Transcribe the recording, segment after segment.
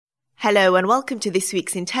Hello and welcome to this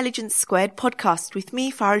week's Intelligence Squared podcast with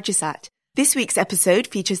me, Farah Jasat. This week's episode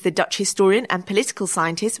features the Dutch historian and political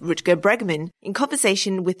scientist Rutger Bregman in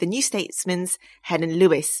conversation with the New Statesman's Helen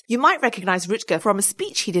Lewis. You might recognise Rutger from a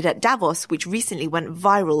speech he did at Davos, which recently went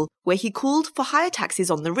viral, where he called for higher taxes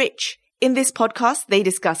on the rich. In this podcast, they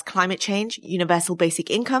discuss climate change, universal basic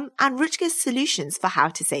income, and Rutger's solutions for how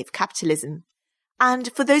to save capitalism.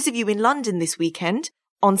 And for those of you in London this weekend,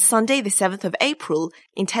 on Sunday, the 7th of April,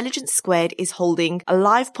 Intelligence Squared is holding a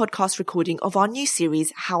live podcast recording of our new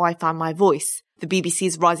series, How I Found My Voice. The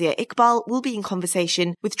BBC's Razia Iqbal will be in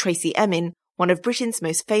conversation with Tracey Emin, one of Britain's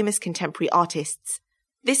most famous contemporary artists.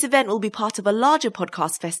 This event will be part of a larger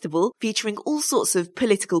podcast festival featuring all sorts of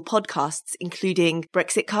political podcasts, including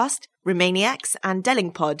Brexitcast, Remainiacs, and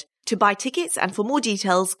Dellingpod. To buy tickets and for more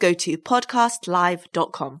details, go to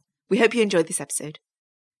podcastlive.com. We hope you enjoyed this episode.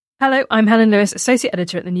 Hello, I'm Helen Lewis, Associate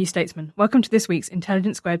Editor at The New Statesman. Welcome to this week's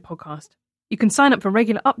Intelligence Squared podcast. You can sign up for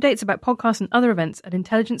regular updates about podcasts and other events at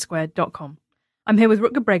intelligencesquared.com. I'm here with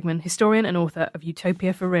Rutger Bregman, historian and author of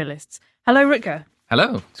Utopia for Realists. Hello, Rutger.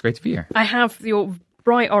 Hello, it's great to be here. I have your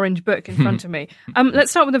bright orange book in front of me.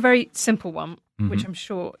 Let's start with a very simple one, which I'm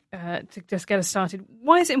sure, to just get us started.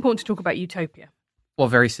 Why is it important to talk about utopia? Well,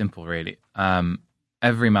 very simple, really.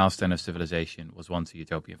 Every milestone of civilization was once a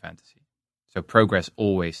utopian fantasy. So progress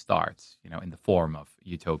always starts, in the form of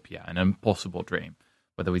utopia, an impossible dream,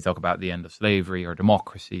 whether we talk about the end of slavery or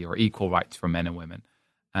democracy or equal rights for men and women.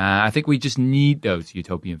 I think we just need those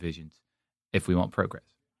utopian visions if we want progress.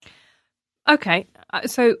 Okay,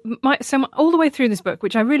 so all the way through this book,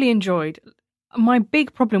 which I really enjoyed, my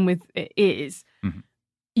big problem with it is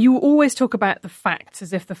you always talk about the facts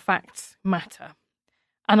as if the facts matter.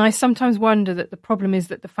 And I sometimes wonder that the problem is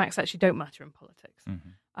that the facts actually don't matter in politics.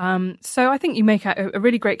 So I think you make a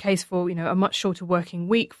really great case for, a much shorter working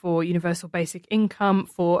week, for universal basic income,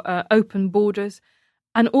 for open borders.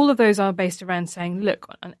 And all of those are based around saying, look,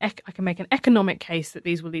 I can make an economic case that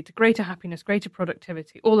these will lead to greater happiness, greater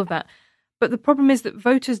productivity, all of that. But the problem is that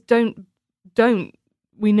voters don't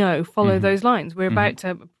we know, follow those lines. We're about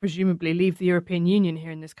to presumably leave the European Union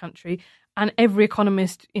here in this country. And every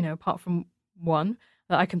economist, apart from one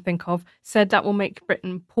that I can think of, said that will make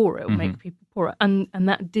Britain poorer, it will make people poorer. And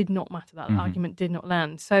that did not matter. That argument did not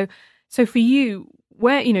land. So for you,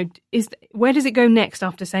 where does it go next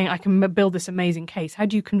after saying I can build this amazing case? How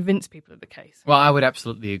do you convince people of the case? Well, I would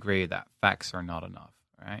absolutely agree that facts are not enough,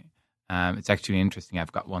 right? It's actually interesting.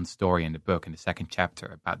 I've got one story in the book in the second chapter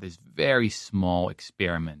about this very small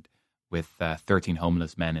experiment with 13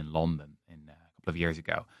 homeless men in London a couple of years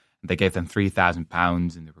ago. They gave them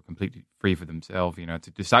 £3,000 and they were completely free for themselves,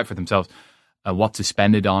 to decide for themselves what to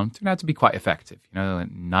spend it on. It turned out to be quite effective.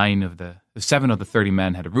 7 of the 30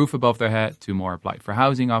 men had a roof above their head. 2 more applied for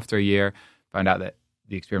housing after a year. Found out that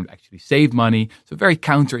the experiment actually saved money. So very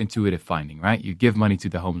counterintuitive finding, right? You give money to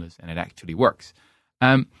the homeless and it actually works.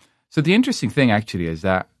 So the interesting thing actually is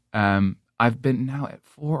that I've been now at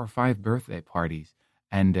 4 or 5 birthday parties.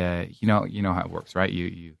 And you know how it works, right?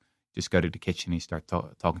 You just go to the kitchen and you start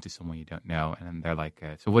talking to someone you don't know. And then they're like,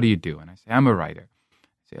 so what do you do? And I say, I'm a writer.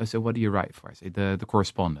 I say, oh, so what do you write for? I say, the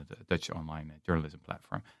Correspondent, a Dutch online journalism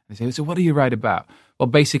platform. And they say, so what do you write about? Well,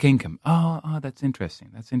 basic income. Oh, that's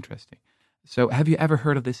interesting. So have you ever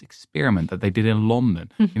heard of this experiment that they did in London?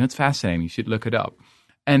 It's fascinating. You should look it up.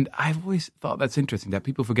 And I've always thought that's interesting, that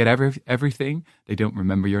people forget everything. They don't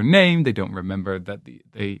remember your name. They don't remember that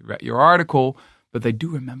they read your article, but they do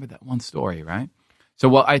remember that one story, right? So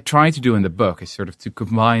what I try to do in the book is sort of to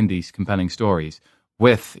combine these compelling stories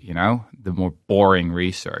with, the more boring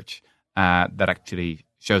research that actually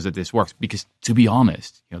shows that this works. Because to be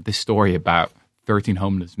honest, this story about 13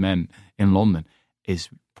 homeless men in London is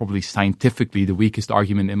probably scientifically the weakest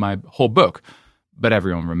argument in my whole book, but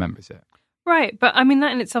everyone remembers it. Right, but I mean,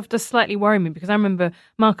 that in itself does slightly worry me, because I remember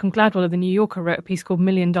Malcolm Gladwell of The New Yorker wrote a piece called $1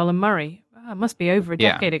 Million Murray. It must be over a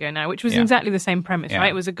decade ago now, which was exactly the same premise, right?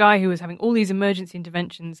 It was a guy who was having all these emergency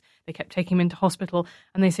interventions. They kept taking him into hospital,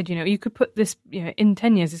 and they said, you could put this, in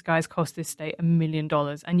 10 years, this guy's cost this state $1 million,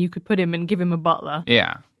 and you could put him and give him a butler,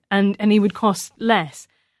 and he would cost less.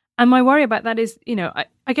 And my worry about that is,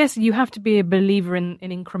 I guess you have to be a believer in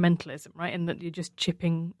incrementalism, right? And that you're just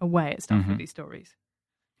chipping away at stuff with these stories.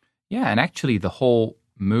 Yeah, and actually the whole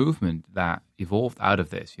movement that evolved out of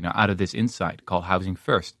this, out of this insight called Housing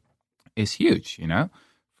First, is huge,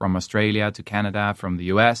 from Australia to Canada, from the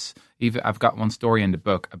US. Even I've got one story in the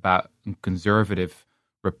book about a conservative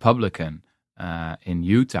Republican in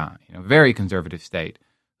Utah, very conservative state,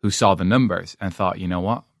 who saw the numbers and thought, you know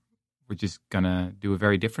what, we're just going to do a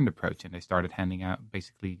very different approach. And they started handing out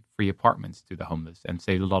basically free apartments to the homeless and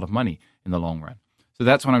saved a lot of money in the long run. So So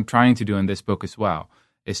that's what I'm trying to do in this book as well,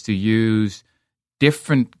 is to use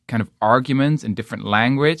different kind of arguments and different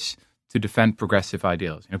language to defend progressive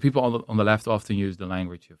ideals. People on the left often use the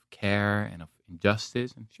language of care and of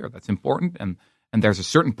injustice, and sure, that's important, and there's a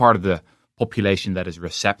certain part of the population that is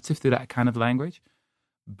receptive to that kind of language,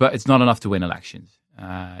 but it's not enough to win elections.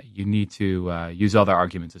 You need to use other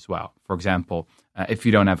arguments as well. For example, if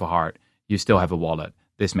you don't have a heart, you still have a wallet.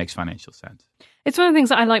 This makes financial sense. It's one of the things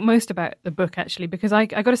that I like most about the book, actually, because I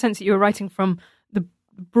got a sense that you were writing from the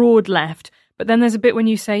broad left, but then there's a bit when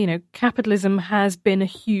you say, capitalism has been a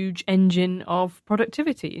huge engine of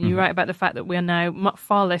productivity. And you write about the fact that we are now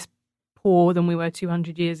far less poor than we were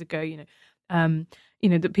 200 years ago,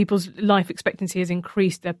 that people's life expectancy has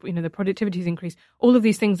increased, the productivity has increased, all of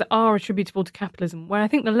these things that are attributable to capitalism, where I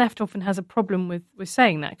think the left often has a problem with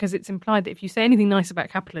saying that, because it's implied that if you say anything nice about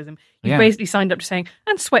capitalism, you've basically signed up to saying,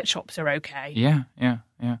 and sweatshops are okay. Yeah.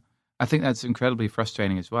 I think that's incredibly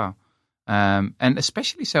frustrating as well. And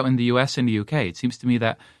especially so in the US and the UK. It seems to me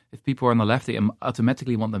that if people are on the left, they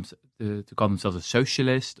automatically want them to call themselves a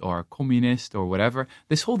socialist or a communist or whatever.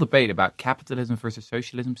 This whole debate about capitalism versus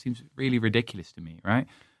socialism seems really ridiculous to me, right?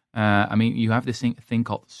 You have this thing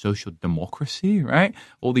called social democracy, right?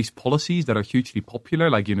 All these policies that are hugely popular,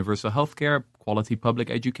 like universal healthcare, quality public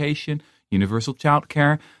education, universal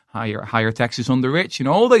childcare, higher taxes on the rich,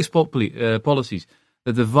 all these policies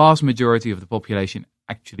that the vast majority of the population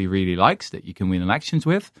actually really likes, that you can win elections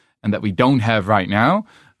with, and that we don't have right now.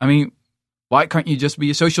 Why can't you just be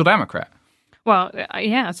a social democrat? Well,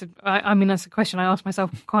 yeah, that's a question I ask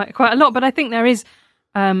myself quite a lot. But I think there is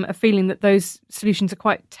a feeling that those solutions are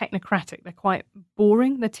quite technocratic. They're quite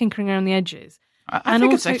boring. They're tinkering around the edges. I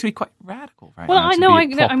think it's actually quite radical, right? Well, I know.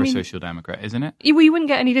 Proper social democrat, isn't it? You wouldn't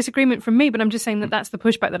get any disagreement from me, but I'm just saying that that's the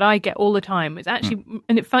pushback that I get all the time. It's actually,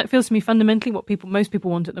 and it feels to me fundamentally what most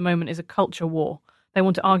people want at the moment is a culture war. They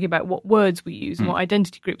want to argue about what words we use and what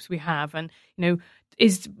identity groups we have, and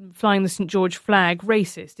is flying the St. George flag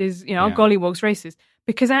racist? Is our gollywogs racist?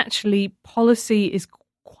 Because actually, policy is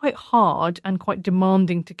quite hard and quite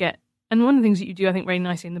demanding to get. And one of the things that you do, I think, very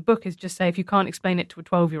nicely in the book is just say, if you can't explain it to a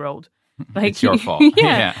 12-year-old, it's your fault.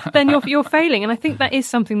 Then you're failing. And I think that is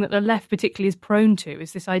something that the left particularly is prone to,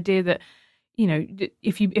 is this idea that,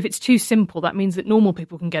 if it's too simple, that means that normal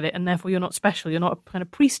people can get it, and therefore you're not special. You're not a kind of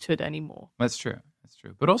priesthood anymore. That's true.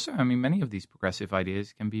 But also, many of these progressive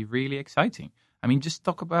ideas can be really exciting. Just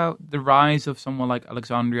talk about the rise of someone like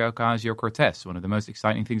Alexandria Ocasio-Cortez, one of the most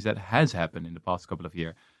exciting things that has happened in the past couple of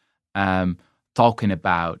years, talking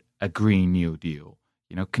about a Green New Deal,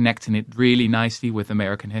 connecting it really nicely with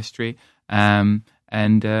American history, and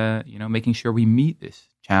making sure we meet this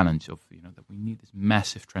challenge of, that we need this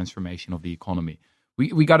massive transformation of the economy.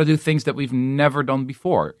 We got to do things that we've never done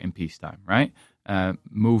before in peacetime, right?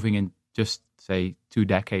 Moving in just, say, 2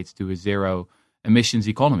 decades to a zero emissions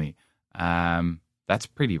economy. That's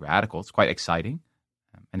pretty radical. It's quite exciting,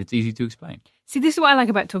 and it's easy to explain. See, this is what I like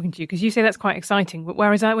about talking to you, because you say that's quite exciting. But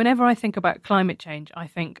whereas whenever I think about climate change, I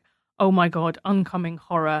think, oh my God, oncoming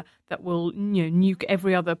horror that will nuke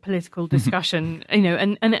every other political discussion,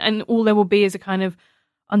 and all there will be is a kind of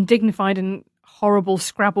undignified and horrible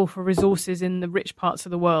scrabble for resources in the rich parts of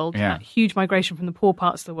the world, huge migration from the poor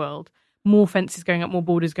parts of the world, more fences going up, more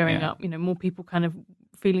borders going up, more people kind of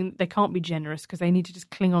feeling they can't be generous because they need to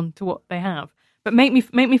just cling on to what they have. But make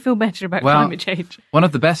me feel better about climate change. One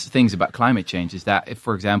of the best things about climate change is that if,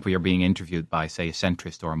 for example, you're being interviewed by, say, a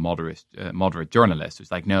centrist or a moderate journalist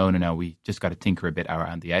who's like, no, we just got to tinker a bit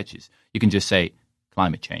around the edges. You can just say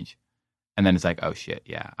climate change. And then it's like, oh, shit,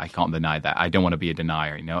 yeah, I can't deny that. I don't want to be a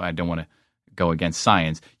denier, I don't want to go against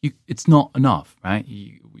science. It's not enough, right?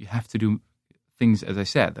 You have to do things, as I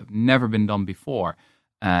said, that have never been done before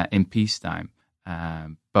in peacetime,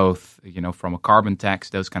 both, from a carbon tax,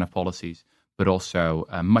 those kind of policies, but also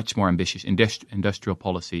a much more ambitious industrial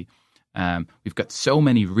policy. We've got so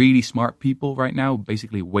many really smart people right now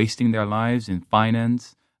basically wasting their lives in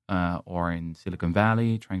finance or in Silicon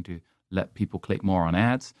Valley, trying to let people click more on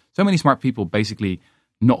ads. So many smart people basically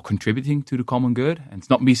not contributing to the common good. And it's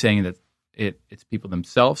not me saying that, it's people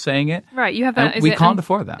themselves saying it. Right, you have that. We can't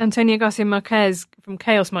afford that. Antonio Garcia Marquez from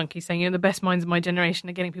Chaos Monkey saying, the best minds of my generation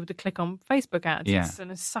are getting people to click on Facebook ads. Yeah.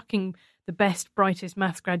 It's sucking the best, brightest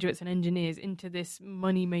maths graduates and engineers into this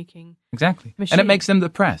money-making Exactly. machine. And it makes them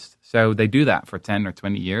depressed. So they do that for 10 or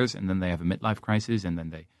 20 years, and then they have a midlife crisis, and then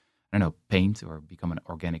they, paint or become an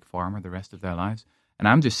organic farmer the rest of their lives. And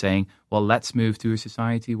I'm just saying, well, let's move to a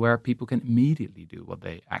society where people can immediately do what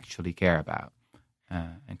they actually care about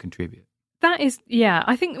and contribute. That is,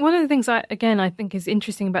 I think one of the things I think is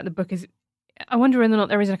interesting about the book is I wonder whether or not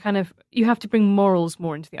there is a kind of, you have to bring morals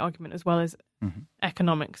more into the argument as well as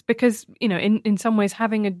economics, because, you know, in some ways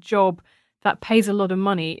having a job that pays a lot of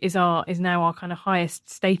money is now our kind of highest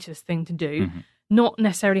status thing to do. Not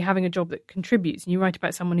necessarily having a job that contributes. And you write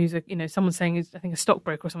about someone who's someone saying, I think a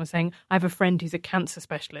stockbroker, or someone saying, I have a friend who's a cancer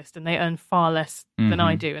specialist and they earn far less than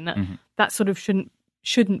I do. And that sort of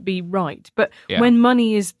shouldn't be right. But when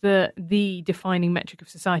money is the defining metric of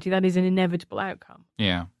society, that is an inevitable outcome.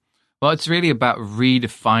 Yeah. Well, it's really about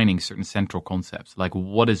redefining certain central concepts, like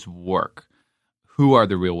what is work? Who are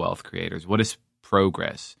the real wealth creators? What is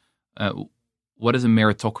progress? What does a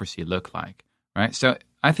meritocracy look like? Right? So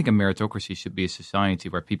I think a meritocracy should be a society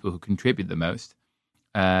where people who contribute the most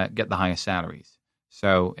get the highest salaries.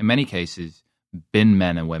 So in many cases, bin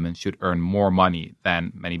men and women should earn more money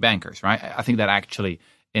than many bankers, right? I think that actually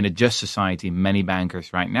in a just society, many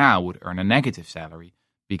bankers right now would earn a negative salary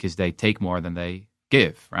because they take more than they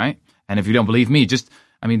give, right? And if you don't believe me, this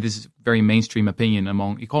is very mainstream opinion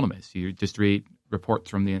among economists. You just read reports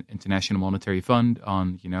from the International Monetary Fund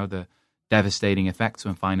on, the devastating effects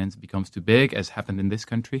when finance becomes too big, as happened in this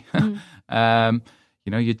country.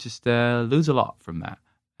 You just lose a lot from that.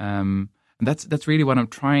 And that's really what I'm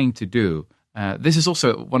trying to do. This is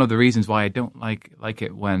also one of the reasons why I don't like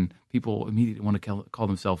it when people immediately want to call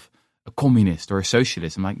themselves a communist or a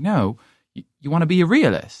socialist. I'm like, no, you want to be a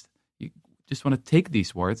realist. You just want to take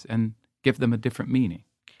these words and give them a different meaning.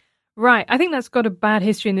 Right. I think that's got a bad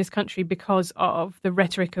history in this country because of the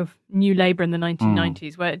rhetoric of New Labour in the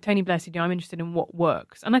 1990s, where Tony Blair said, I'm interested in what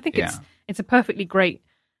works. And I think it's a perfectly great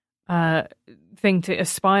thing to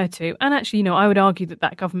aspire to. And actually, I would argue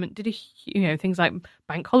that government did, things like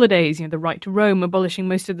bank holidays, the right to roam, abolishing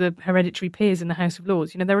most of the hereditary peers in the House of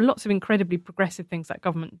Lords. There are lots of incredibly progressive things that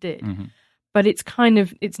government did. But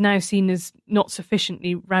it's now seen as not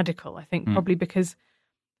sufficiently radical, I think, probably because,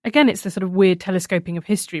 again, it's the sort of weird telescoping of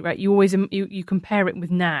history, right? You always you compare it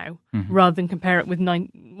with now rather than compare it with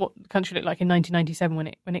what the country looked like in 1997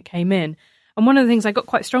 when it came in. And one of the things I got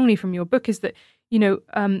quite strongly from your book is that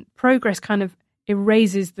progress kind of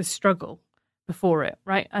erases the struggle before it,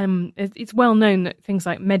 right? It's well known that things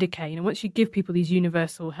like Medicaid, once you give people these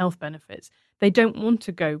universal health benefits, they don't want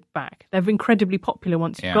to go back. They're incredibly popular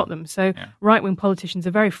once you've got them. So right-wing politicians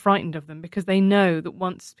are very frightened of them because they know that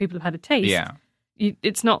once people have had a taste.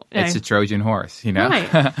 It's not. It's a Trojan horse, Right.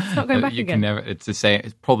 It's not going back you again. Can never. It's the same.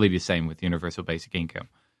 It's probably the same with universal basic income.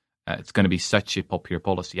 It's going to be such a popular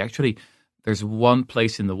policy. Actually, there's one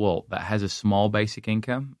place in the world that has a small basic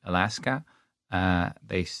income, Alaska.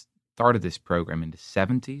 They started this program in the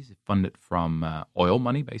 70s, funded from oil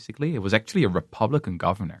money. Basically, it was actually a Republican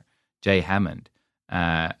governor, Jay Hammond,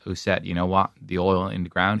 who said, "You know what? The oil in the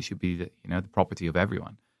ground should be the property of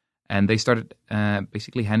everyone." And they started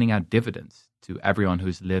basically handing out dividends to everyone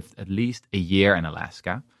who's lived at least a year in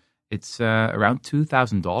Alaska. It's around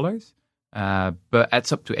 $2,000, but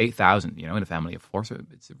adds up to $8,000, in a family of four. So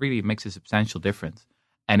it really makes a substantial difference.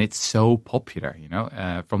 And it's so popular,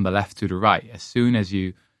 from the left to the right. As soon as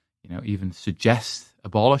you, even suggest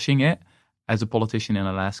abolishing it as a politician in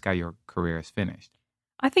Alaska, your career is finished.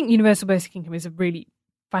 I think universal basic income is a really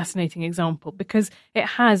fascinating example because it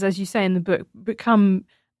has, as you say in the book, become...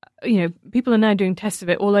 people are now doing tests of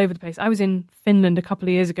it all over the place. I was in Finland a couple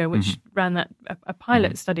of years ago, which ran a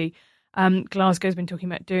pilot study. Glasgow's been talking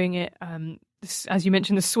about doing it. As you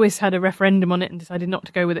mentioned, the Swiss had a referendum on it and decided not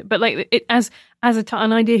to go with it. But as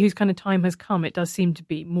an idea whose kind of time has come, it does seem to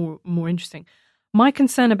be more interesting. My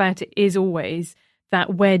concern about it is always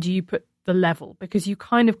that where do you put the level? Because you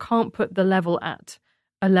kind of can't put the level at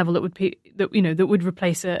a level that would be that would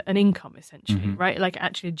replace an income essentially, right? Like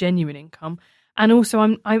actually a genuine income. And also,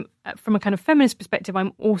 I'm from a kind of feminist perspective,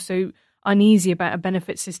 I'm also uneasy about a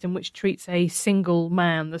benefit system which treats a single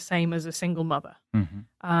man the same as a single mother.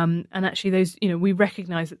 And actually, those we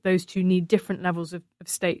recognise that those two need different levels of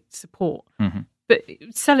state support. But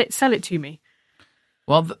sell it to me.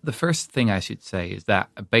 Well, the first thing I should say is that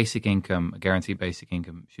a basic income, a guaranteed basic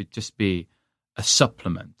income, should just be a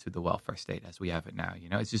supplement to the welfare state as we have it now.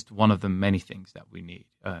 It's just one of the many things that we need.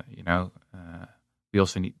 We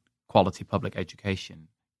also need quality public education,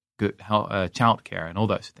 good health, childcare, and all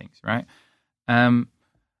those things, right?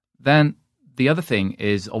 Then the other thing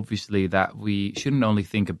is obviously that we shouldn't only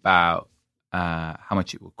think about how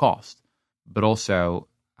much it will cost, but also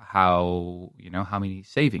how many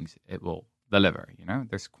savings it will deliver.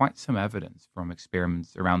 There's quite some evidence from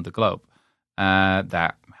experiments around the globe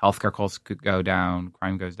that healthcare costs could go down,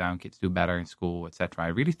 crime goes down, kids do better in school, etc. I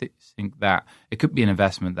really think that it could be an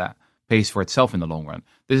investment that pays for itself in the long run.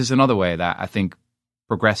 This is another way that I think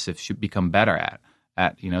progressives should become better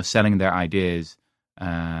at selling their ideas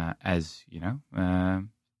as,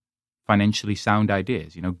 financially sound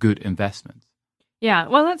ideas, good investments. Yeah,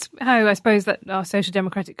 well, that's how I suppose that our social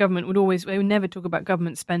democratic government they would never talk about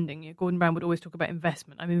government spending. Gordon Brown would always talk about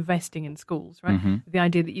investment. I'm investing in schools, right? Mm-hmm. The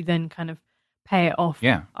idea that you then kind of pay it off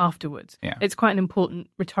afterwards. Yeah. It's quite an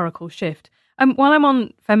important rhetorical shift. While I'm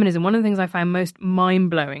on feminism, one of the things I found most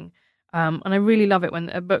mind-blowing, and I really love it when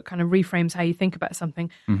a book kind of reframes how you think about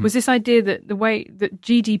something, was this idea that the way that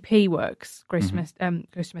GDP works, gross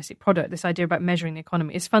domestic product, this idea about measuring the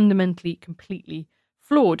economy, is fundamentally completely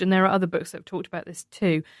flawed. And there are other books that have talked about this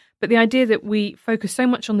too. But the idea that we focus so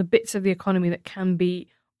much on the bits of the economy that can be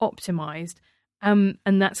optimized, and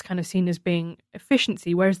that's kind of seen as being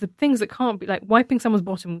efficiency, whereas the things that can't be, like wiping someone's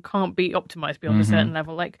bottom, can't be optimized beyond a certain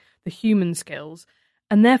level, like the human skills.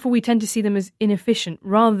 And therefore we tend to see them as inefficient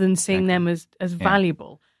rather than seeing them as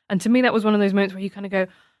valuable. And to me, that was one of those moments where you kind of go,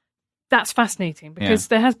 that's fascinating, because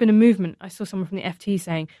there has been a movement. I saw someone from the FT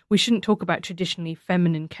saying we shouldn't talk about traditionally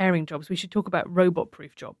feminine caring jobs. We should talk about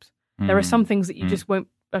robot-proof jobs. There are some things that you just won't,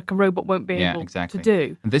 like a robot won't be able to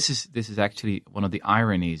do. And this is actually one of the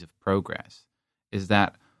ironies of progress, is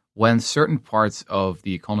that when certain parts of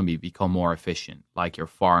the economy become more efficient, like your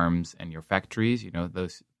farms and your factories,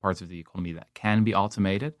 those parts of the economy that can be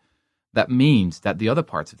automated, that means that the other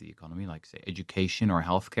parts of the economy, like say education or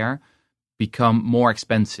healthcare, become more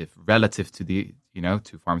expensive relative to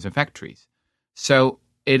to farms and factories. So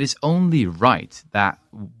it is only right that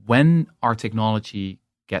when our technology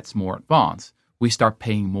gets more advanced, we start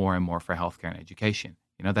paying more and more for healthcare and education.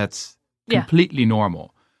 That's completely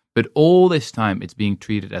normal. But all this time, it's being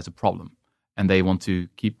treated as a problem. And they want to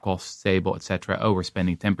keep costs stable, etc. Oh, we're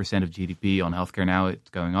spending 10% of GDP on healthcare now. It's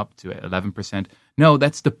going up to 11%. No,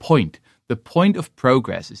 that's the point. The point of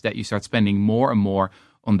progress is that you start spending more and more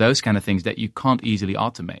on those kind of things that you can't easily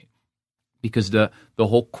automate. Because the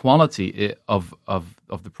whole quality of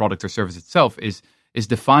the product or service itself is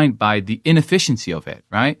defined by the inefficiency of it,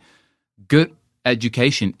 right? Good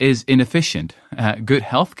education is inefficient. Good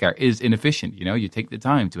healthcare is inefficient. You take the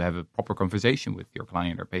time to have a proper conversation with your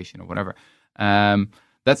client or patient or whatever.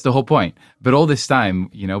 That's the whole point. But all this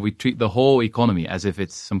time, we treat the whole economy as if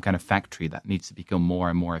it's some kind of factory that needs to become more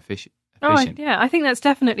and more efficient. Oh, I think that's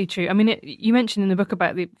definitely true. I mean, you mentioned in the book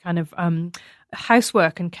about the kind of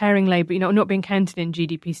housework and caring labour, not being counted in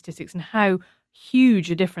GDP statistics, and how huge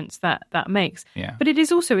a difference that makes. Yeah. But it is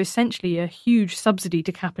also essentially a huge subsidy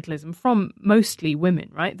to capitalism from mostly women,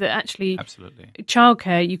 right? That actually, absolutely,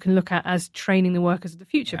 childcare you can look at as training the workers of the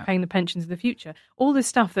future, paying the pensions of the future. All this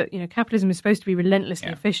stuff that, capitalism is supposed to be relentlessly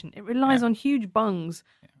efficient. It relies on huge bungs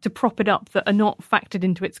to prop it up that are not factored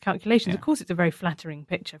into its calculations. Of course, it's a very flattering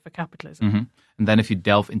picture for capitalism. Mm-hmm. And then if you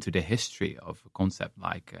delve into the history of a concept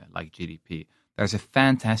like GDP, there's a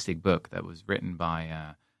fantastic book that was written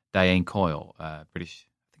by Diane Coyle, British.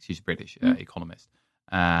 I think she's British economist.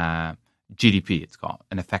 GDP, it's called,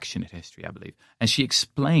 An Affectionate History, I believe. And she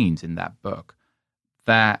explains in that book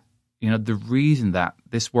that the reason that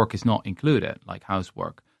this work is not included, like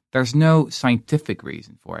housework, there's no scientific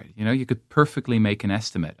reason for it. You could perfectly make an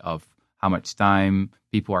estimate of how much time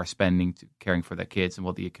people are spending caring for their kids and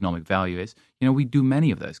what the economic value is. We do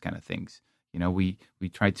many of those kind of things. We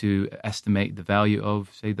try to estimate the value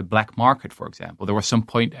of, say, the black market, for example. There was some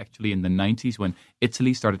point actually in the 90s when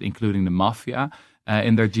Italy started including the mafia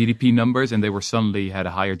in their GDP numbers, and they were suddenly had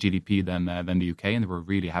a higher GDP than the UK, and they were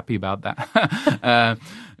really happy about that.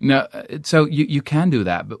 So you can do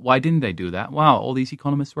that, but why didn't they do that? Wow, all these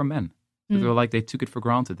economists were men. So they were like, they took it for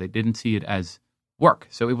granted. They didn't see it as work.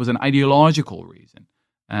 So it was an ideological reason.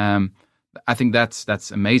 I think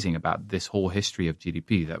that's amazing about this whole history of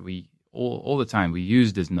GDP, that we all the time we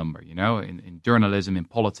use this number, in journalism, in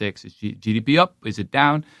politics. Is GDP up? Is it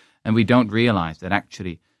down? And we don't realize that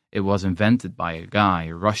actually it was invented by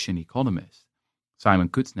a Russian economist, Simon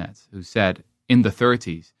Kuznets, who said in the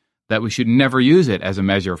 30s that we should never use it as a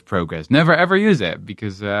measure of progress. Never, ever use it,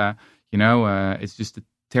 because, it's just a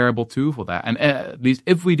terrible tool for that. And at least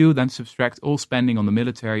if we do, then subtract all spending on the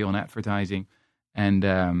military, on advertising, and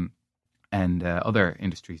other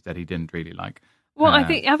industries that he didn't really like. Well, I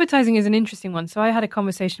think advertising is an interesting one. So I had a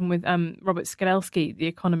conversation with Robert Skidelsky, the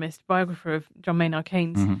economist, biographer of John Maynard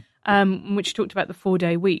Keynes, which talked about the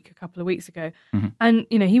 4-day week a couple of weeks ago. Mm-hmm. And,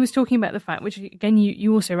 he was talking about the fact, which again,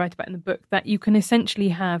 you also write about in the book, that you can essentially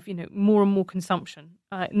have, more and more consumption.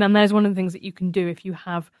 And that is one of the things that you can do if you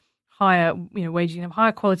have higher, wages, you can have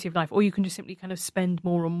higher quality of life, or you can just simply kind of spend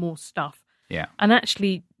more and more stuff. Yeah. And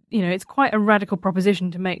actually, it's quite a radical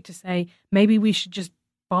proposition to make, to say, maybe we should just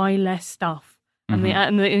buy less stuff. And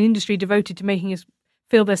the industry devoted to making us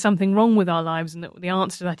feel there's something wrong with our lives and that the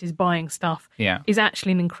answer to that is buying stuff is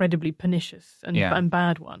actually an incredibly pernicious and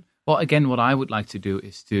bad one. Well, again, what I would like to do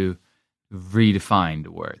is to redefine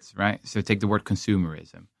the words, right? So take the word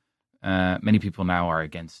consumerism. Many people now are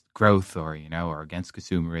against growth or against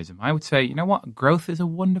consumerism. I would say, you know what? Growth is a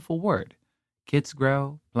wonderful word. Kids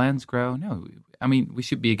grow, plants grow. No, I mean, we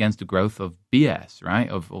should be against the growth of BS, right?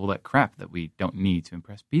 Of all that crap that we don't need to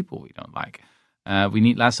impress people we don't like. We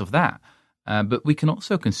need less of that. But we can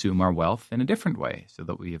also consume our wealth in a different way so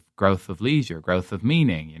that we have growth of leisure, growth of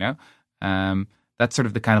meaning, That's sort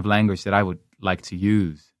of the kind of language that I would like to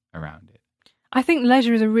use around it. I think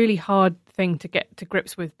leisure is a really hard thing to get to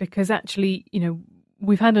grips with because actually,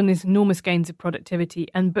 we've had on these enormous gains of productivity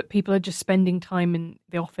but people are just spending time in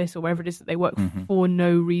the office or wherever it is that they work for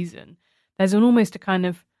no reason. There's almost a kind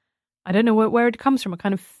of, I don't know where it comes from, a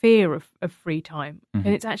kind of fear of free time. And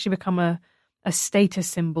it's actually become a status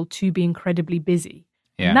symbol to be incredibly busy.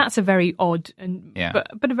 Yeah. And that's a very odd, but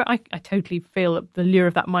I totally feel the lure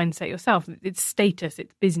of that mindset yourself. It's status,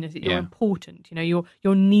 it's business, you're important,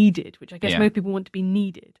 you're needed, which I guess most people want to be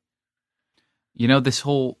needed. This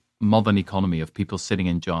whole modern economy of people sitting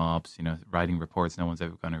in jobs, writing reports no one's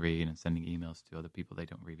ever going to read and sending emails to other people they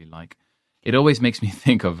don't really like. It always makes me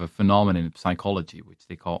think of a phenomenon in psychology, which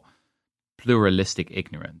they call pluralistic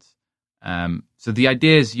ignorance. So the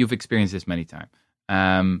idea is, you've experienced this many times.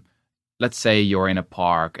 Let's say you're in a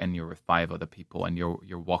park and you're with 5 other people and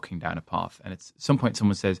you're walking down a path, and at some point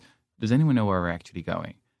someone says, "Does anyone know where we're actually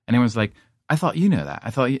going?" And everyone's like, "I thought you know that.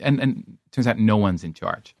 I thought you," and it turns out no one's in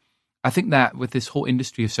charge. I think that with this whole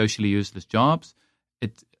industry of socially useless jobs,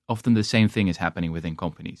 it's often the same thing is happening within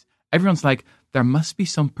companies. Everyone's like, there must be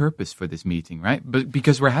some purpose for this meeting, right? But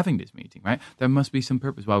because we're having this meeting, right? There must be some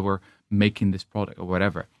purpose while we're making this product or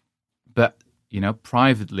whatever. But,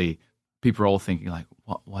 privately, people are all thinking like,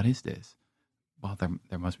 what is this? Well,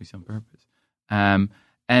 there must be some purpose. And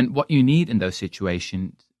what you need in those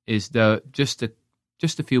situations is just a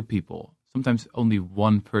few people, sometimes only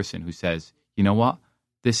one person who says, you know what?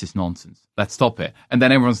 This is nonsense. Let's stop it. And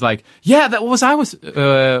then everyone's like, yeah, that was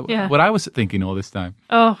what I was thinking all this time.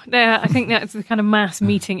 Oh, yeah, I think that's the kind of mass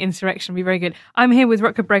meeting insurrection would be very good. I'm here with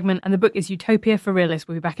Rutger Bregman, and the book is Utopia for Realists.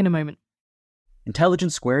 We'll be back in a moment.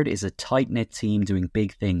 Intelligence Squared is a tight-knit team doing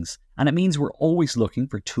big things, and it means we're always looking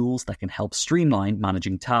for tools that can help streamline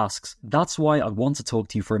managing tasks. That's why I want to talk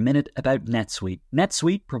to you for a minute about NetSuite.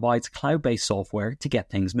 NetSuite provides cloud-based software to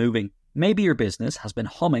get things moving. Maybe your business has been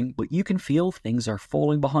humming, but you can feel things are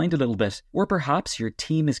falling behind a little bit. Or perhaps your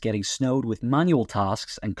team is getting snowed with manual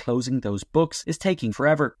tasks and closing those books is taking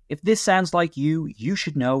forever. If this sounds like you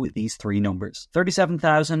should know these 3 numbers.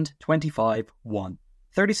 37,000, 25, 1.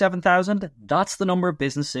 37,000, that's the number of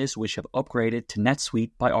businesses which have upgraded to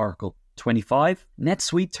NetSuite by Oracle. 25,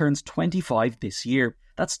 NetSuite turns 25 this year.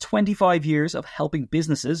 That's 25 years of helping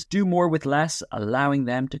businesses do more with less, allowing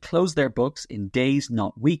them to close their books in days,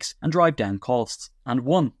 not weeks, and drive down costs. And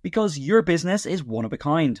 1, because your business is one of a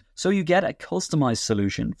kind. So you get a customized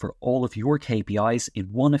solution for all of your KPIs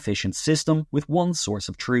in one efficient system with one source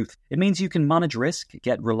of truth. It means you can manage risk,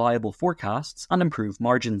 get reliable forecasts, and improve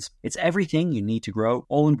margins. It's everything you need to grow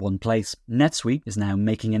all in one place. NetSuite is now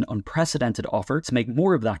making an unprecedented offer to make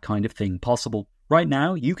more of that kind of thing possible. Right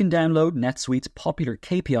now, you can download NetSuite's popular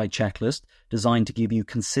KPI checklist designed to give you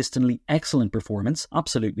consistently excellent performance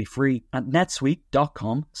absolutely free at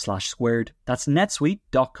netsuite.com/squared. That's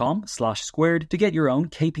netsuite.com/squared to get your own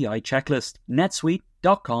KPI checklist.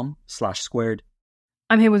 netsuite.com/squared.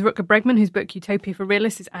 I'm here with Rutger Bregman, whose book Utopia for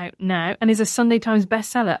Realists is out now and is a Sunday Times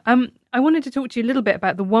bestseller. I wanted to talk to you a little bit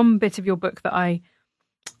about the one bit of your book that I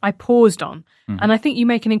paused on, and I think you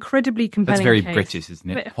make an incredibly compelling That's very case. British, isn't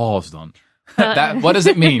it? Paused on. What does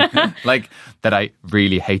it mean? Like, that I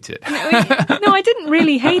really hate it? No, I didn't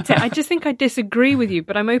really hate it. I just think I disagree with you,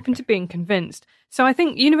 but I'm open to being convinced. So I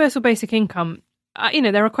think universal basic income,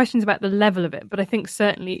 there are questions about the level of it, but I think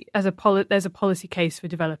certainly there's a policy case for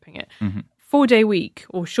developing it. 4-day week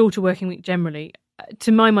or shorter working week generally,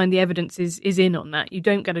 to my mind, the evidence is in on that. You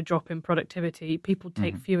don't get a drop in productivity. People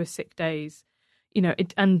take fewer sick days.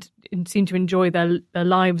 And seem to enjoy their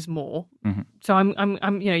lives more. So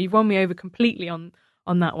I'm you've won me over completely on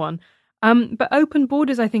that one. But open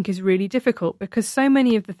borders, I think, is really difficult because so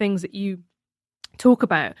many of the things that you talk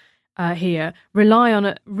about here rely on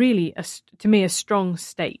to me, a strong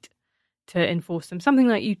state to enforce them. Something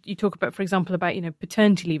like you talk about, for example, about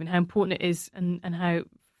paternity leave and how important it is, and how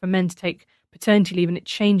for men to take paternity leave, and it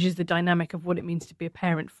changes the dynamic of what it means to be a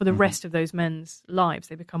parent for the rest of those men's lives.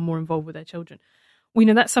 They become more involved with their children.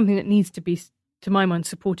 That's something that needs to be, to my mind,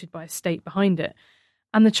 supported by a state behind it.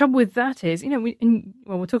 And the trouble with that is,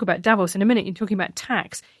 we'll talk about Davos in a minute. You're talking about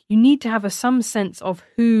tax. You need to have some sense of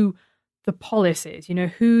who the polis is,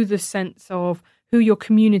 who the sense of who your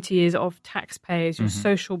community is of taxpayers, your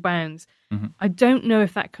social bounds. I don't know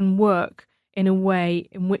if that can work in a way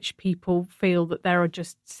in which people feel that there are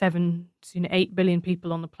just 8 billion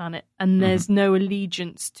people on the planet and there's no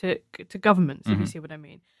allegiance to governments, if you see what I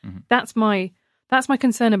mean. That's my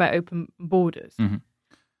concern about open borders.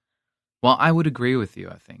 Well, I would agree with you,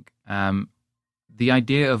 I think. The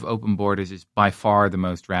idea of open borders is by far the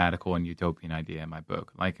most radical and utopian idea in my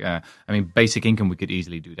book. Basic income, we could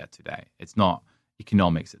easily do that today. It's not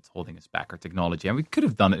economics that's holding us back, or technology. And we could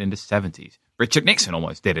have done it in the 70s. Richard Nixon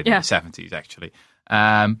almost did it in the 70s, actually.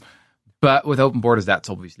 But with open borders, that's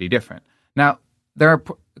obviously different. Now, there are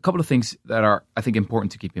a couple of things that are, I think,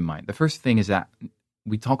 important to keep in mind. The first thing is that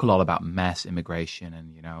we talk a lot about mass immigration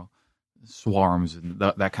and, swarms and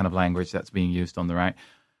that kind of language that's being used on the right.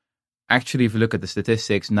 Actually, if you look at the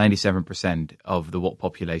statistics, 97% of the world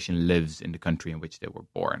population lives in the country in which they were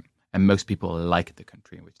born. And most people like the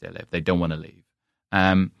country in which they live. They don't want to leave.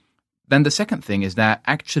 Then the second thing is that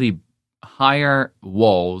actually higher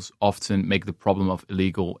walls often make the problem of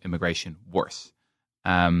illegal immigration worse.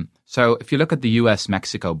 So if you look at the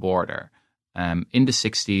US-Mexico border, in the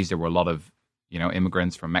 60s, there were a lot of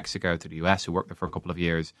immigrants from Mexico to the US who worked there for a couple of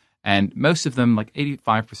years. And most of them, like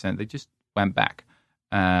 85%, they just went back.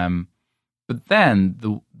 But then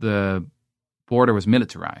the border was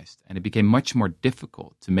militarized, and it became much more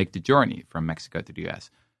difficult to make the journey from Mexico to the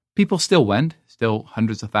US. People still went, still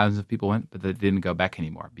hundreds of thousands of people went, but they didn't go back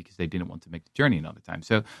anymore because they didn't want to make the journey another time.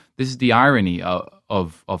 So this is the irony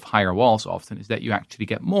of higher walls often, is that you actually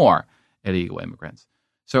get more illegal immigrants.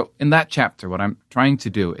 So in that chapter, what I'm trying to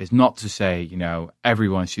do is not to say,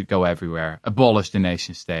 everyone should go everywhere, abolish the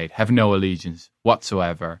nation state, have no allegiance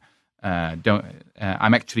whatsoever. I'm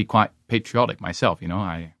actually quite patriotic myself,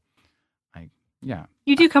 Yeah.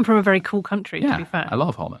 You do come from a very cool country, to be fair. I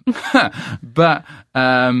love Holland. But,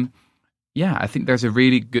 I think there's a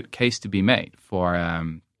really good case to be made for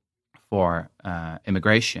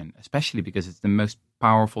immigration, especially because it's the most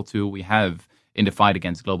powerful tool we have in the fight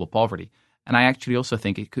against global poverty. And I actually also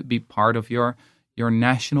think it could be part of your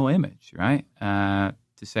national image, right?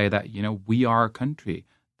 To say that, we are a country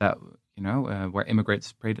that, where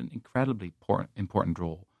immigrants played an incredibly important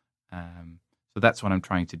role. So that's what I'm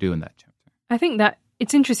trying to do in that chapter. I think that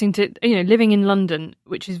it's interesting to, living in London,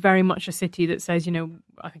 which is very much a city that says,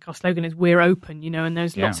 I think our slogan is "We're open," and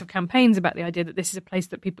there's lots of campaigns about the idea that this is a place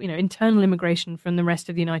that people, internal immigration from the rest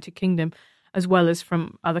of the United Kingdom, as well as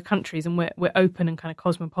from other countries, and we're open and kind of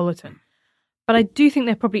cosmopolitan. But I do think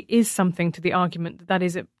there probably is something to the argument that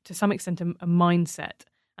is, to some extent, a mindset,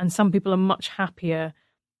 and some people are much happier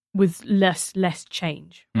with less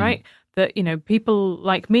change, right? That, people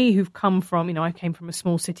like me who've come from, I came from a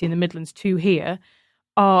small city in the Midlands to here,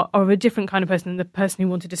 are a different kind of person than the person who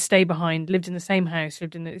wanted to stay behind, lived in the same house,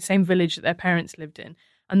 lived in the same village that their parents lived in.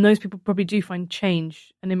 And those people probably do find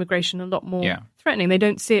change and immigration a lot more threatening. They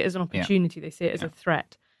don't see it as an opportunity. They see it as a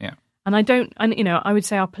threat. Yeah. And I would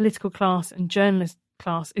say our political class and journalist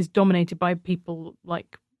class is dominated by people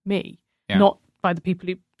like me, not by the people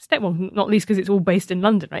who stay, well, not least because it's all based in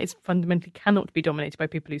London, right? It's fundamentally cannot be dominated by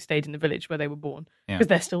people who stayed in the village where they were born because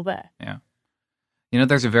they're still there. Yeah.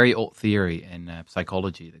 There's a very old theory in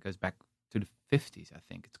psychology that goes back to the 50s, I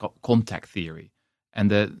think. It's called contact theory. And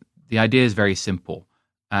the idea is very simple.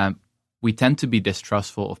 We tend to be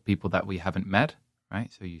distrustful of people that we haven't met,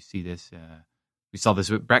 right? So you see this, we saw this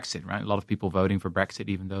with Brexit, right? A lot of people voting for Brexit,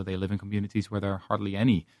 even though they live in communities where there are hardly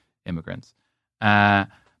any immigrants.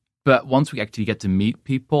 But once we actually get to meet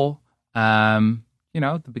people,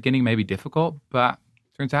 the beginning may be difficult, but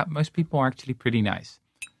it turns out most people are actually pretty nice.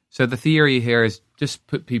 So the theory here is just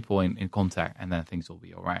put people in contact and then things will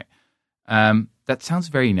be all right. That sounds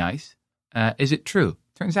very nice. Is it true?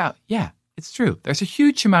 Turns out, it's true. There's a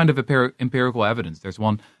huge amount of empirical evidence. There's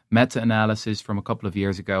one meta-analysis from a couple of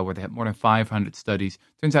years ago where they had more than 500 studies.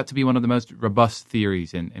 Turns out to be one of the most robust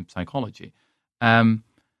theories in psychology.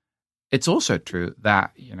 It's also true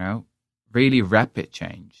that, really rapid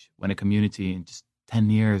change, when a community in just 10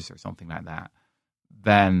 years or something like that,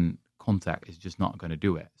 then contact is just not going to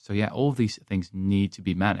do it. So all of these things need to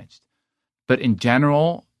be managed. But in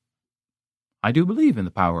general, I do believe in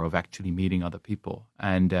the power of actually meeting other people.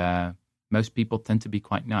 And most people tend to be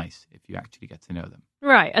quite nice if you actually get to know them.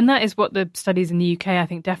 Right. And that is what the studies in the UK, I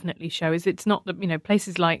think, definitely show, is it's not that,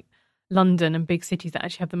 places like London and big cities that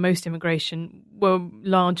actually have the most immigration will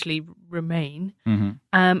largely remain.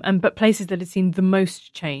 Mm-hmm. But places that have seen the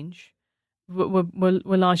most change will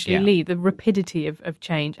largely lead. The rapidity of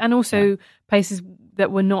change. And also places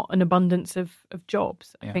that were not an abundance of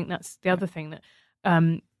jobs. I think that's the other thing that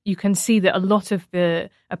you can see that a lot of the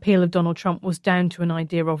appeal of Donald Trump was down to an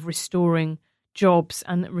idea of restoring jobs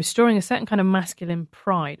and restoring a certain kind of masculine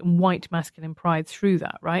pride and white masculine pride through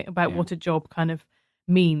that, right? About what a job kind of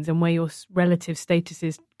means and where your relative status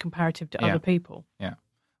is comparative to other people. Yeah.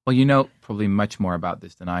 Well, you know probably much more about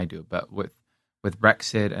this than I do, but with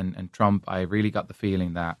Brexit and Trump, I really got the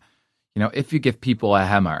feeling that, you know, if you give people a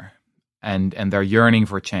hammer and they're yearning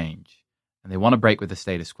for change and they want to break with the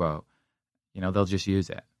status quo, you know, they'll just use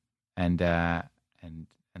it. And that,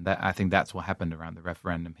 I think that's what happened around the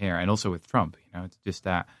referendum here, and also with Trump. You know, it's just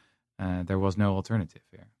that there was no alternative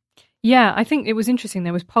here. Yeah, I think it was interesting.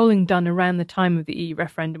 There was polling done around the time of the EU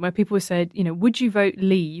referendum where people said, you know, would you vote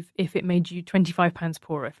leave if it made you £25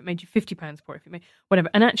 poorer, if it made you £50 poorer, if it made whatever?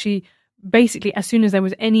 And actually, basically, as soon as there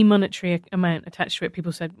was any monetary amount attached to it,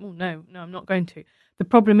 people said, oh, no, I'm not going to. The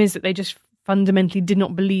problem is that they just fundamentally did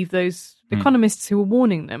not believe those economists who were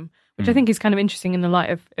warning them, which I think is kind of interesting in the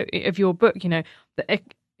light of your book. You know,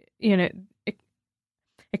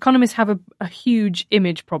 economists have a huge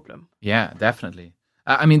image problem. Yeah, definitely.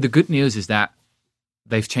 I mean, the good news is that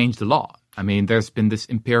they've changed a lot. I mean, there's been this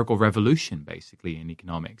empirical revolution, basically, in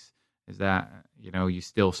economics. Is that, you know, you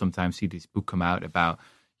still sometimes see this book come out about,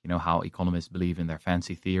 you know, how economists believe in their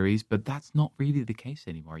fancy theories, but that's not really the case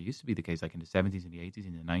anymore. It used to be the case like in the 70s and the 80s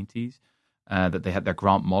and the 90s, that they had their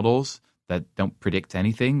grand models that don't predict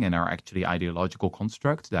anything and are actually ideological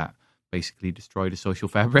constructs that basically destroy the social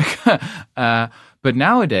fabric. But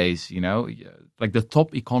nowadays, you know, like the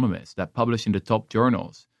top economists that publish in the top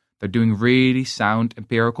journals, they're doing really sound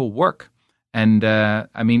empirical work. And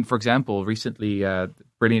I mean, for example, recently,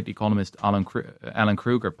 brilliant economist Alan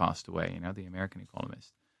Krueger passed away, you know, the American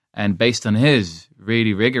economist. And based on his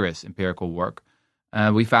really rigorous empirical work,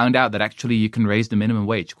 we found out that actually you can raise the minimum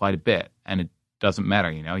wage quite a bit, and it doesn't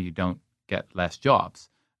matter, you know, you don't get less jobs.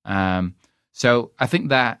 So I think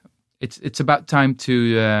that it's about time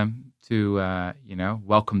to you know,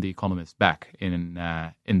 welcome the economists back in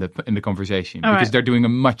the conversation, because they're doing a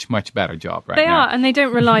much better job right now. They are, and they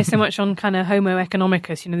don't rely so much on kind of Homo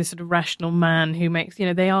economicus, you know, this sort of rational man who makes, you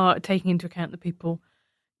know, they are taking into account that people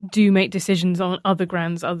do make decisions on other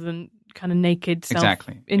grounds other than kind of naked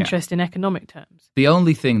self-interest in economic terms. The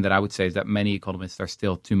only thing that I would say is that many economists are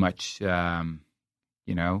still too much, you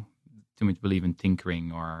know, too much believe in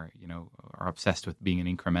tinkering, or, you know, are obsessed with being an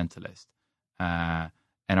incrementalist, and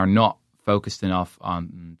are not focused enough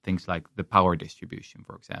on things like the power distribution,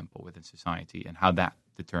 for example, within society and how that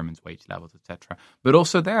determines wage levels, etc. But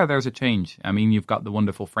also there's a change. I mean, you've got the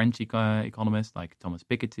wonderful French economists like Thomas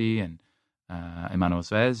Piketty and Emmanuel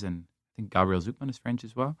Saez, and I think Gabriel Zucman is French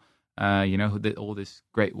as well. You know, who did all this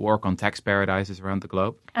great work on tax paradises around the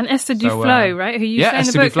globe. And Esther Duflo, right? Who you say in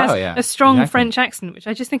the book has a strong French accent, which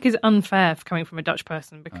I just think is unfair for coming from a Dutch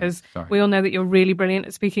person, because we all know that you're really brilliant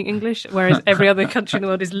at speaking English, whereas every other country in the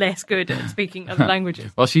world is less good at speaking other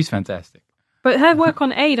languages. Well, she's fantastic. But her work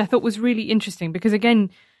on aid, I thought, was really interesting, because again,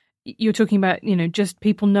 you're talking about, you know, just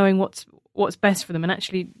people knowing what's best for them, and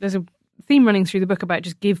actually there's a theme running through the book about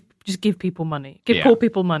just give people money, give poor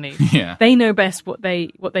people money. They know best what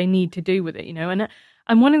they need to do with it, you know.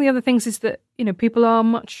 And one of the other things is that, you know, people are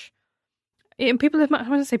much, I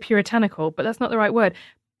want to say puritanical, but that's not the right word.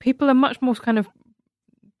 People are much more kind of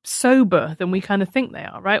sober than we kind of think they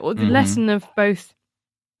are, right? Or the lesson of both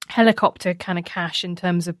helicopter kind of cash in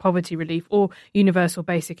terms of poverty relief, or universal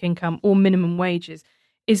basic income, or minimum wages,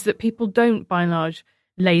 is that people don't, by and large,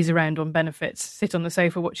 laze around on benefits, sit on the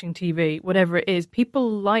sofa watching TV, whatever it is.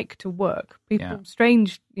 People like to work.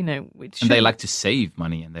 Strange, you know. And they like to save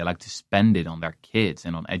money, and they like to spend it on their kids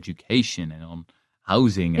and on education and on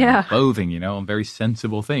housing and on clothing, you know, on very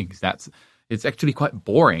sensible things. It's actually quite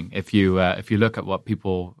boring if you look at what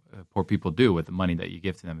poor people do with the money that you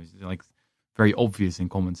give to them. It's like very obvious in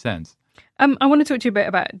common sense. I want to talk to you a bit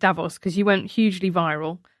about Davos, because you went hugely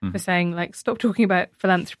viral for saying, like, stop talking about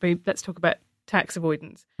philanthropy, let's talk about tax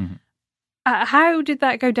avoidance. How did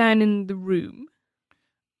that go down in the room?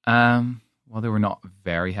 Well, they were not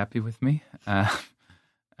very happy with me.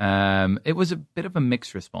 It was a bit of a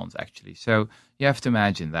mixed response, actually. So you have to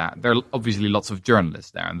imagine that there are obviously lots of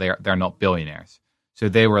journalists there, and they're not billionaires. So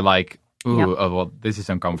they were like, "Ooh, oh, well, this is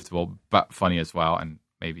uncomfortable, but funny as well," and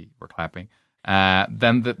maybe we're clapping.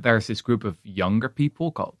 Then there's this group of younger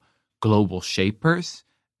people called Global Shapers,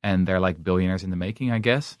 and they're like billionaires in the making, I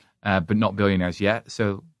guess. But not billionaires yet,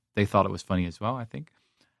 so they thought it was funny as well, I think.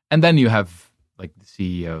 And then you have like the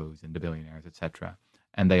CEOs and the billionaires, etc.,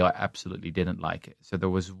 and they absolutely didn't like it. So there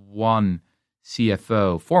was one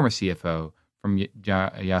former CFO from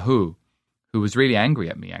Yahoo, who was really angry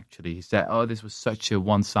at me, actually. He said, "Oh, this was such a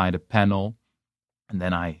one-sided panel." And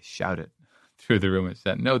then I shouted through the room and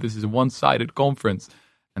said, "No, this is a one-sided conference."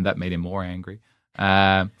 And that made him more angry.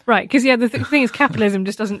 Right, because the thing is, capitalism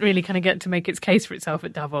just doesn't really kind of get to make its case for itself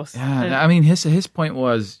at Davos. Yeah, I mean, his point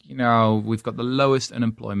was, we've got the lowest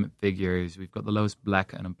unemployment figures, we've got the lowest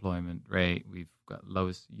black unemployment rate, we've got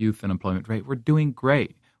lowest youth unemployment rate. We're doing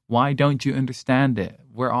great. Why don't you understand it?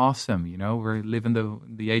 We're awesome. We're living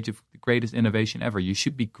the age of the greatest innovation ever. You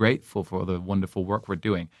should be grateful for the wonderful work we're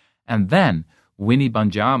doing. And then Winnie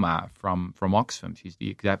Banjama from Oxfam, she's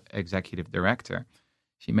the executive director.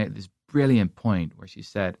 She made this brilliant point where she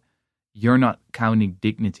said, "You're not counting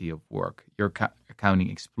dignity of work. You're counting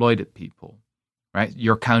exploited people, right?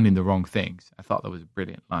 You're counting the wrong things." I thought that was a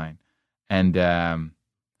brilliant line. And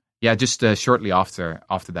just shortly after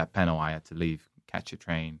that panel, I had to leave, catch a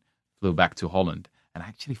train, flew back to Holland. And I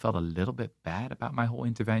actually felt a little bit bad about my whole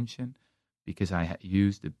intervention because I had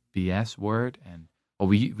used the BS word. And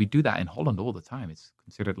we do that in Holland all the time. It's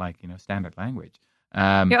considered like, standard language.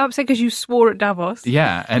 You're upset because you swore at Davos.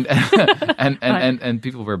 Yeah, and and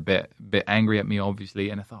people were a bit angry at me, obviously,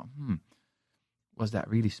 and I thought, was that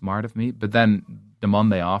really smart of me? But then the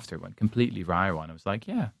Monday after went completely viral, and I was like,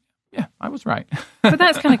 yeah, I was right. But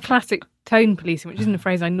that's kind of classic tone policing, which isn't a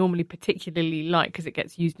phrase I normally particularly like because it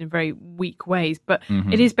gets used in very weak ways. But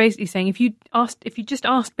it is basically saying if you just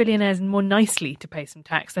asked billionaires more nicely to pay some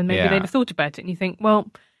tax, then maybe they'd have thought about it. And you think, well,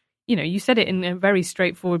 you said it in a very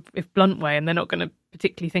straightforward, if blunt way, and they're not going to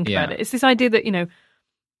particularly think about it. It's this idea that,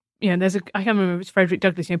 there's I can't remember, it's Frederick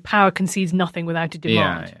Douglass, power concedes nothing without a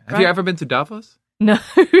demand. Yeah. Have you ever been to Davos? No.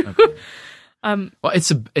 Okay. Well,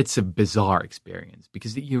 it's a bizarre experience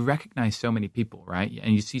because you recognize so many people, right?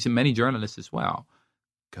 And you see so many journalists as well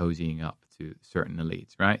cozying up to certain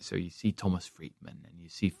elites, right? So you see Thomas Friedman and you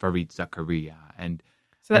see Fareed Zakaria and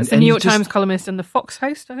so that's the New York Times columnist and the Fox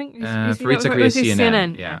host, I think. Fareed Zakaria,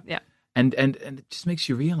 CNN. Yeah. And it just makes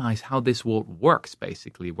you realize how this world works,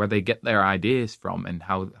 basically, where they get their ideas from and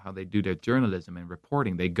how they do their journalism and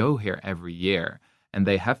reporting. They go here every year and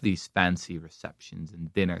they have these fancy receptions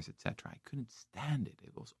and dinners, etc. I couldn't stand it.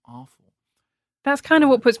 It was awful. That's kind of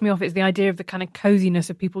what puts me off, is the idea of the kind of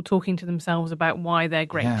coziness of people talking to themselves about why they're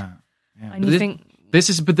great. Yeah. And you think... This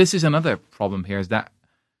is another problem here, is that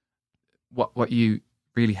what you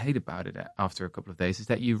really hate about it after a couple of days is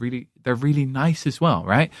that they're really nice as well,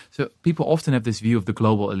 right? So people often have this view of the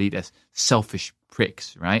global elite as selfish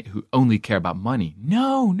pricks, right? Who only care about money.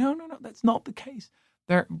 No, that's not the case.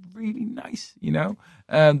 They're really nice,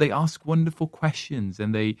 They ask wonderful questions,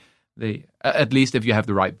 and they at least if you have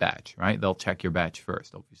the right badge, right? They'll check your badge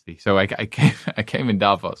first, obviously. So I came in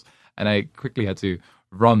Davos, and I quickly had to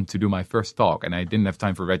run to do my first talk, and I didn't have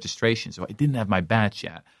time for registration, so I didn't have my badge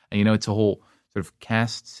yet. And it's a whole sort of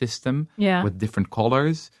caste system with different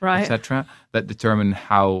colors, right, etc., that determine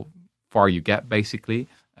how far you get, basically,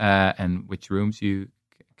 and which rooms you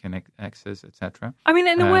can access, etc. I mean,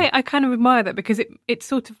 in a way, I kind of admire that because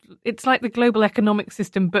it's like the global economic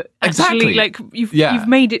system, but actually, like you've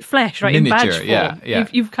made it flesh, right? Miniature, in badge form. Yeah.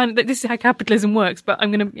 You've kind of, this is how capitalism works. But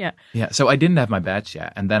I'm gonna, Yeah. So I didn't have my badge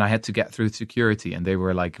yet, and then I had to get through security, and they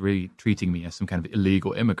were like really treating me as some kind of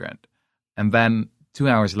illegal immigrant, and then 2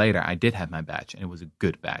 hours later, I did have my badge, and it was a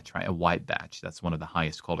good badge, right? A white badge. That's one of the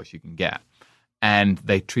highest colors you can get. And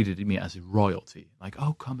they treated me as royalty. Like,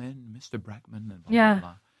 oh, come in, Mr. Bregman. And blah, blah,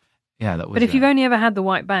 blah. Yeah, that was... But if you've only ever had the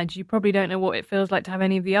white badge, you probably don't know what it feels like to have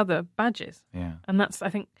any of the other badges. Yeah. And that's, I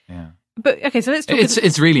think... Yeah. But, okay, so let's talk...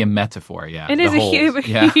 It's really a metaphor, yeah. It is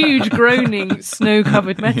a huge, groaning,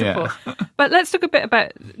 snow-covered metaphor. Yeah. But let's talk a bit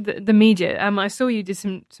about the media. I saw you did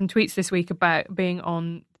some tweets this week about being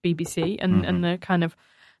on BBC and the kind of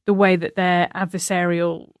the way that their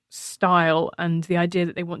adversarial style and the idea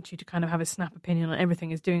that they want you to kind of have a snap opinion on everything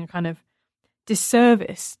is doing a kind of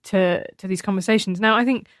disservice to these conversations. Now, I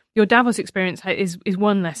think your Davos experience is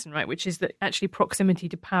one lesson, right, which is that actually proximity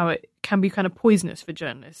to power can be kind of poisonous for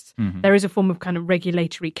journalists. Mm-hmm. There is a form of kind of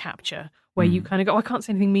regulatory capture where you kind of go, I can't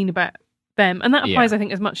say anything mean about them. And that applies, I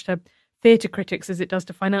think, as much to theatre critics as it does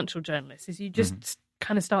to financial journalists, is you just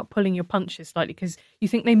kind of start pulling your punches slightly because you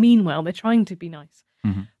think they mean well, they're trying to be nice.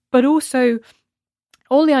 Mm-hmm. But also,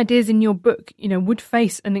 all the ideas in your book, would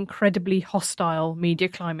face an incredibly hostile media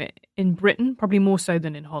climate in Britain, probably more so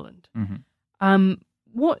than in Holland. Mm-hmm.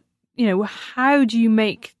 How do you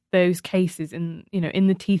make those cases in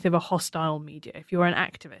the teeth of a hostile media if you're an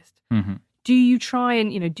activist? Mm-hmm. Do you try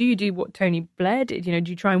and, do you do what Tony Blair did? Do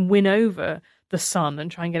you try and win over the Sun and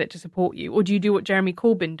try and get it to support you? Or do you do what Jeremy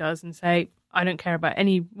Corbyn does and say, I don't care about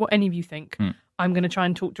what any of you think. I'm going to try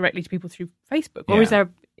and talk directly to people through Facebook. Or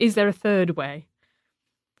is there a third way?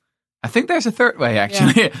 I think there's a third way,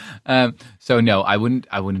 actually. Yeah. So no, I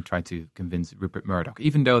wouldn't try to convince Rupert Murdoch,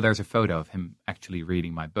 even though there's a photo of him actually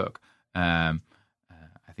reading my book. I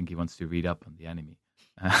think he wants to read up on the enemy.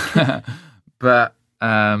 But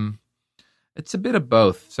it's a bit of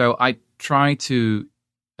both. So I try to,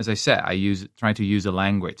 as I said, try to use a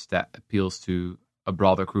language that appeals to a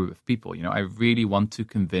broader group of people. I really want to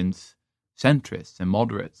convince centrists and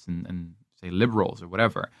moderates and say liberals or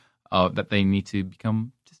whatever that they need to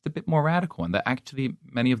become just a bit more radical, and that actually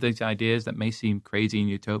many of these ideas that may seem crazy and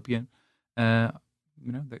utopian,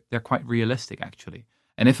 they're quite realistic actually.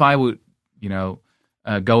 And if I would,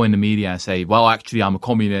 go in the media and say, well, actually I'm a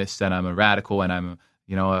communist and I'm a radical and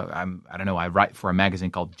I write for a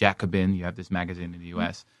magazine called Jacobin. You have this magazine in the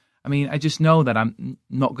US. I mean, I just know that I'm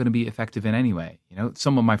not going to be effective in any way.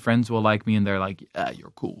 Some of my friends will like me and they're like, yeah,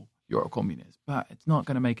 you're cool, you're a communist, but it's not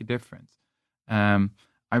going to make a difference.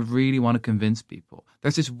 I really want to convince people.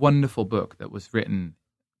 There's this wonderful book that was written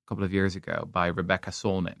a couple of years ago by Rebecca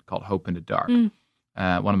Solnit called Hope in the Dark, one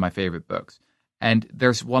of my favorite books. And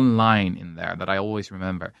there's one line in there that I always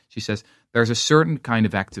remember. She says, there's a certain kind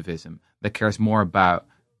of activism that cares more about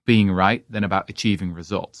being right than about achieving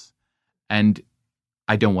results. And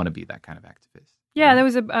I don't want to be that kind of activist. Yeah, there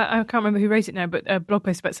was I can't remember who wrote it now, but a blog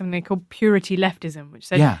post about something they called purity leftism, which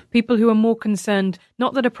said people who are more concerned,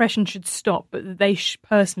 not that oppression should stop, but that they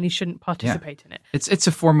personally shouldn't participate in it. It's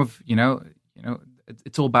a form of,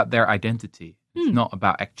 it's all about their identity. It's not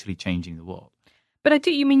about actually changing the world. But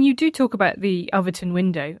you do talk about the Overton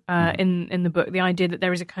window in the book, the idea that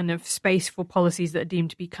there is a kind of space for policies that are deemed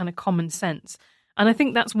to be kind of common sense. And I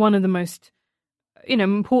think that's one of the most,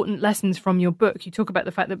 important lessons from your book. You talk about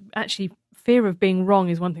the fact that actually fear of being wrong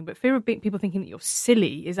is one thing, but fear of people thinking that you're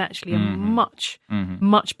silly is actually a much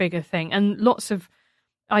bigger thing. And lots of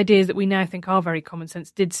ideas that we now think are very common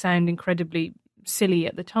sense did sound incredibly silly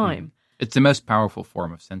at the time. It's the most powerful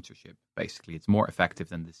form of censorship, basically. It's more effective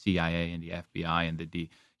than the CIA and the FBI and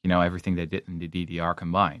everything they did in the DDR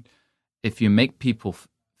combined. If you make people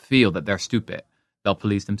feel that they're stupid, they'll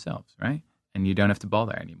police themselves, right? And you don't have to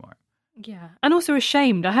bother anymore. Yeah, and also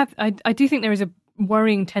ashamed. I do think there is a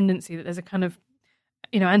worrying tendency that there's a kind of,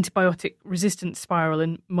 antibiotic resistance spiral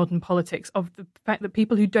in modern politics of the fact that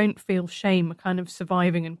people who don't feel shame are kind of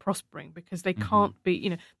surviving and prospering because they can't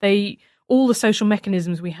be, all the social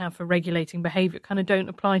mechanisms we have for regulating behavior kind of don't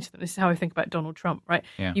apply to them. This is how I think about Donald Trump, right?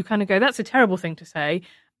 Yeah. You kind of go, that's a terrible thing to say.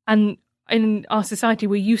 And in our society,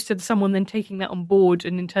 we're used to someone then taking that on board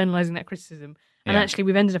and internalizing that criticism. And actually,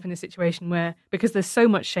 we've ended up in a situation where, because there's so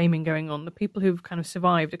much shaming going on, the people who've kind of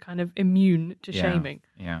survived are kind of immune to shaming.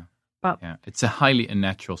 Yeah. But it's a highly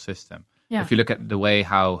unnatural system. Yeah. If you look at the way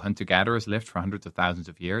how hunter-gatherers lived for hundreds of thousands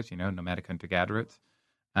of years, nomadic hunter-gatherers,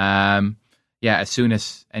 as soon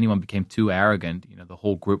as anyone became too arrogant, the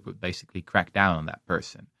whole group would basically crack down on that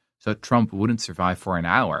person. So Trump wouldn't survive for an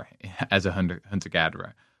hour as a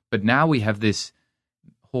hunter-gatherer. But now we have this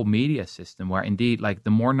whole media system where indeed, like, the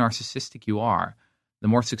more narcissistic you are, the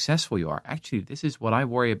more successful you are. Actually, this is what I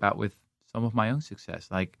worry about with some of my own success.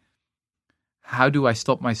 Like, how do I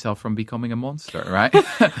stop myself from becoming a monster, right?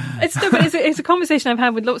 It's a conversation I've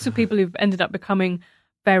had with lots of people who've ended up becoming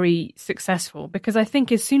very successful, because I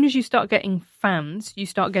think as soon as you start getting fans, you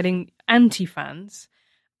start getting anti-fans.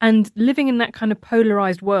 And living in that kind of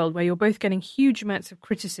polarized world where you're both getting huge amounts of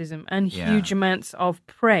criticism and huge amounts of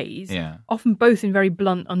praise, often both in very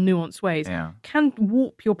blunt, unnuanced ways, can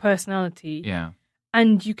warp your personality. Yeah.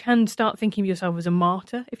 And you can start thinking of yourself as a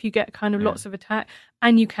martyr if you get kind of lots of attack.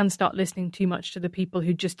 And you can start listening too much to the people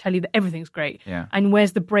who just tell you that everything's great. Yeah. And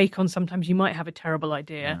where's the break on sometimes you might have a terrible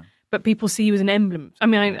idea, but people see you as an emblem. I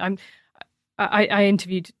mean, I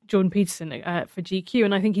interviewed Jordan Peterson for GQ,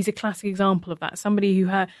 and I think he's a classic example of that. Somebody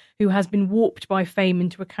who has been warped by fame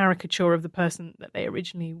into a caricature of the person that they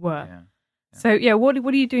originally were. Yeah. So, what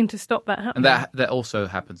are you doing to stop that happening? And that also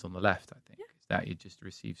happens on the left, I think. Is that you just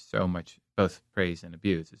receive so much both praise and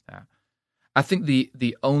abuse. Is that I think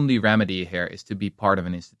the only remedy here is to be part of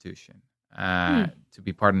an institution, to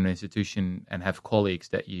be part of an institution and have colleagues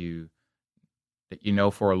that you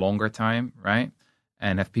know for a longer time, right?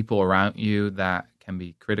 And have people around you that can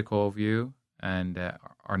be critical of you and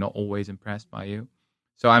are not always impressed by you.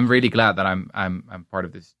 So I'm really glad that I'm part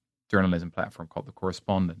of this journalism platform called The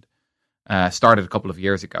Correspondent. Started a couple of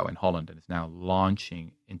years ago in Holland and is now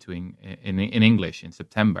launching in English in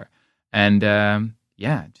September. And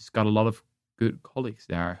just got a lot of good colleagues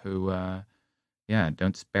there who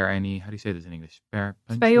don't spare any. How do you say this in English? Spare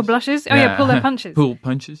your blushes. Oh pull their punches. Pull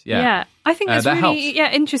punches. Yeah. I think that's that really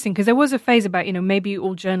helps. Interesting, because there was a phase about maybe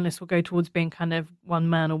all journalists will go towards being kind of one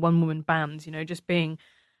man or one woman bands. Just being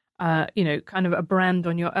kind of a brand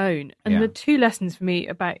on your own. And the two lessons for me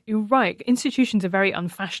about, you're right, institutions are very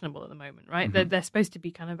unfashionable at the moment, right? Mm-hmm. They're supposed to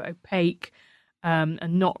be kind of opaque and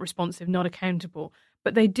not responsive, not accountable.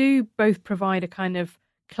 But they do both provide a kind of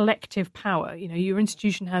collective power. Your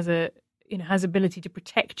institution has has ability to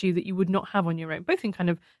protect you that you would not have on your own, both in kind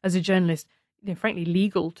of, as a journalist, frankly,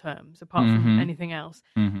 legal terms, apart from anything else.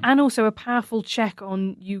 Mm-hmm. And also a powerful check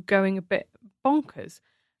on you going a bit bonkers.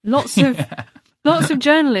 Lots of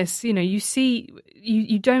journalists,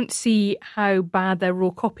 you don't see how bad their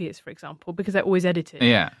raw copy is, for example, because they're always edited.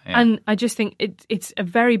 Yeah. And I just think it's a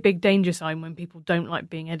very big danger sign when people don't like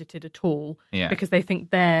being edited at all, because they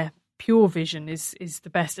think their pure vision is the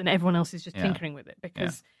best and everyone else is just tinkering with it.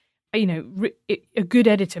 Because, a good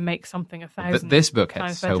editor makes something 1,000 This book has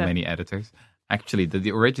times so better. many editors. Actually,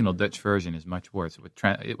 the original Dutch version is much worse.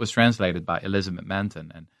 It was translated by Elizabeth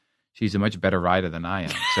Manton, and she's a much better writer than I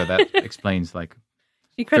am. So that explains 30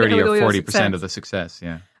 or 40% of the success.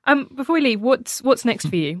 Yeah. Before we leave, what's next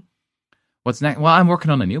for you? What's next? Well, I'm working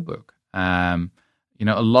on a new book. A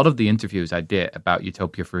lot of the interviews I did about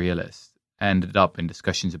Utopia for Realists ended up in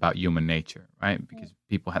discussions about human nature, right? Because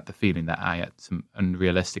people had the feeling that I had some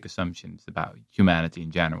unrealistic assumptions about humanity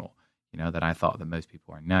in general. That I thought that most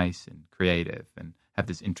people are nice and creative and have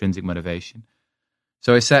this intrinsic motivation.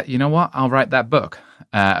 So I said, you know what? I'll write that book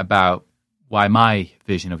about why my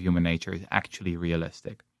vision of human nature is actually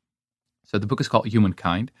realistic. So the book is called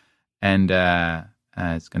Humankind, and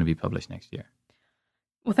it's going to be published next year.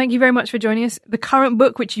 Well, thank you very much for joining us. The current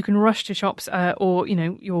book, which you can rush to shops or,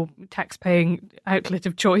 your tax-paying outlet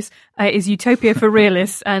of choice, is Utopia for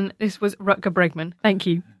Realists, and this was Rutger Bregman. Thank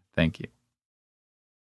you. Thank you.